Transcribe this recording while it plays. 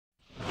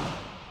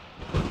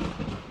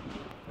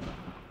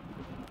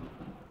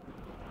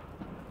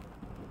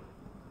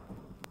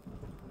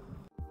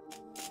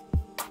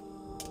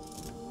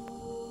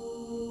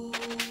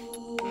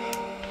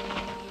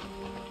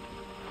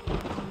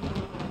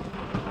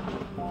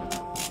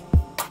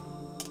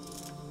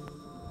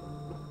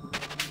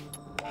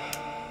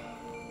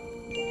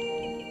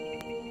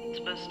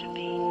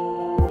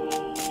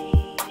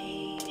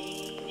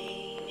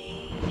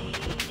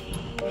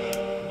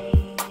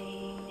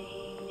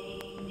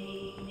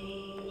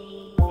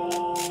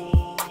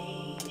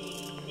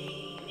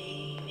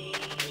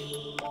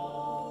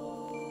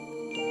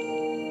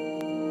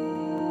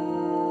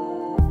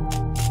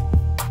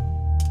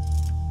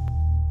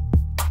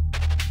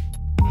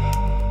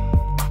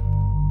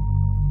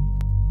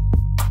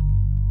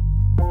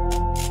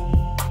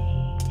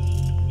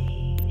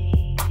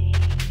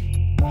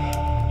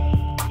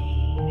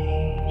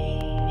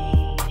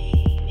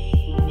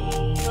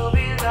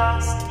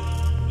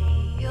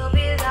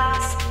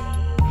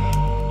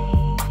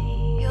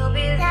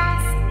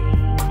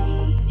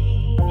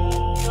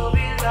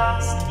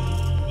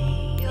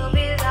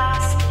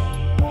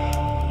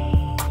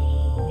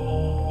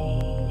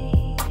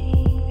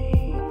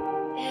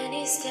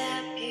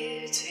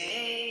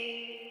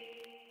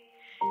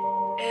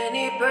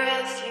Any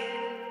breath you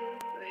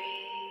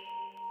breathe,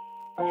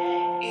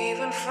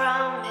 even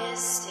from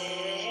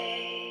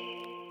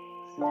mistakes,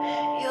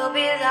 you'll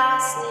be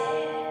lost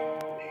in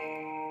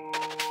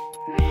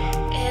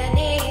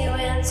any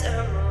winter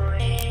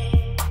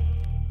morning,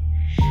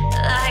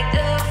 like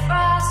the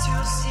frost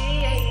you'll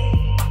see.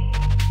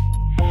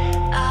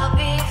 I'll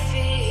be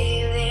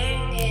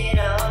feeling it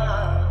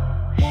all,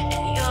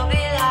 and you'll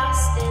be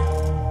lost in,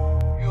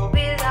 you'll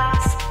be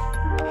lost,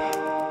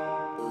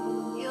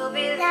 you'll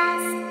be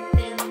lost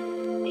in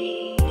me.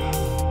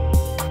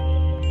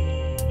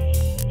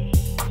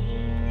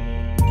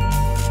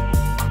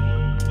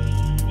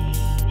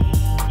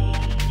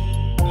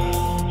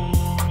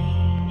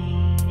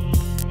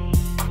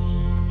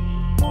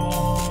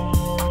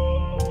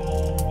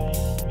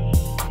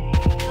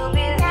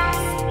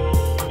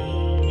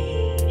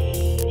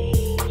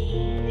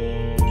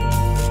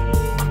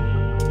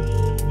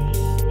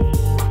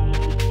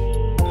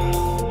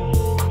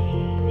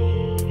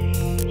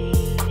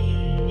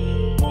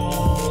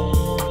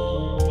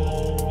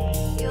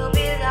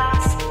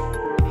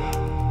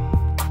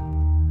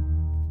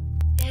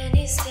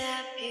 Any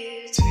step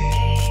you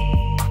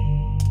take,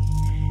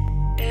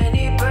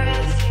 any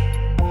breath you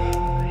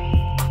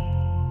breathe,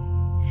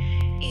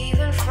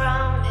 even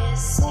from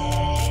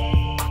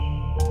mistake,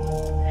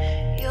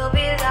 you'll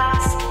be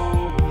lost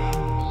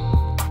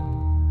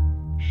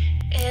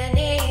in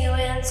any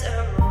winter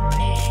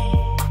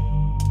morning,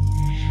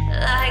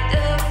 like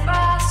the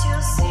frost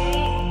you'll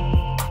see.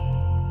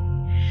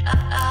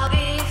 I'll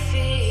be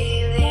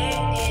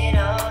feeling it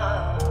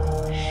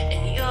all,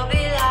 and you'll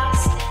be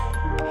lost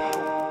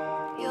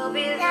in, you'll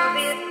be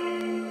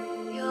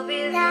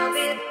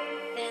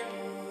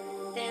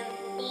then,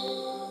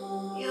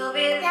 you'll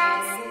be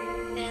lost,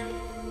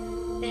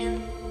 then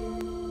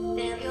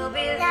you'll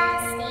be lost.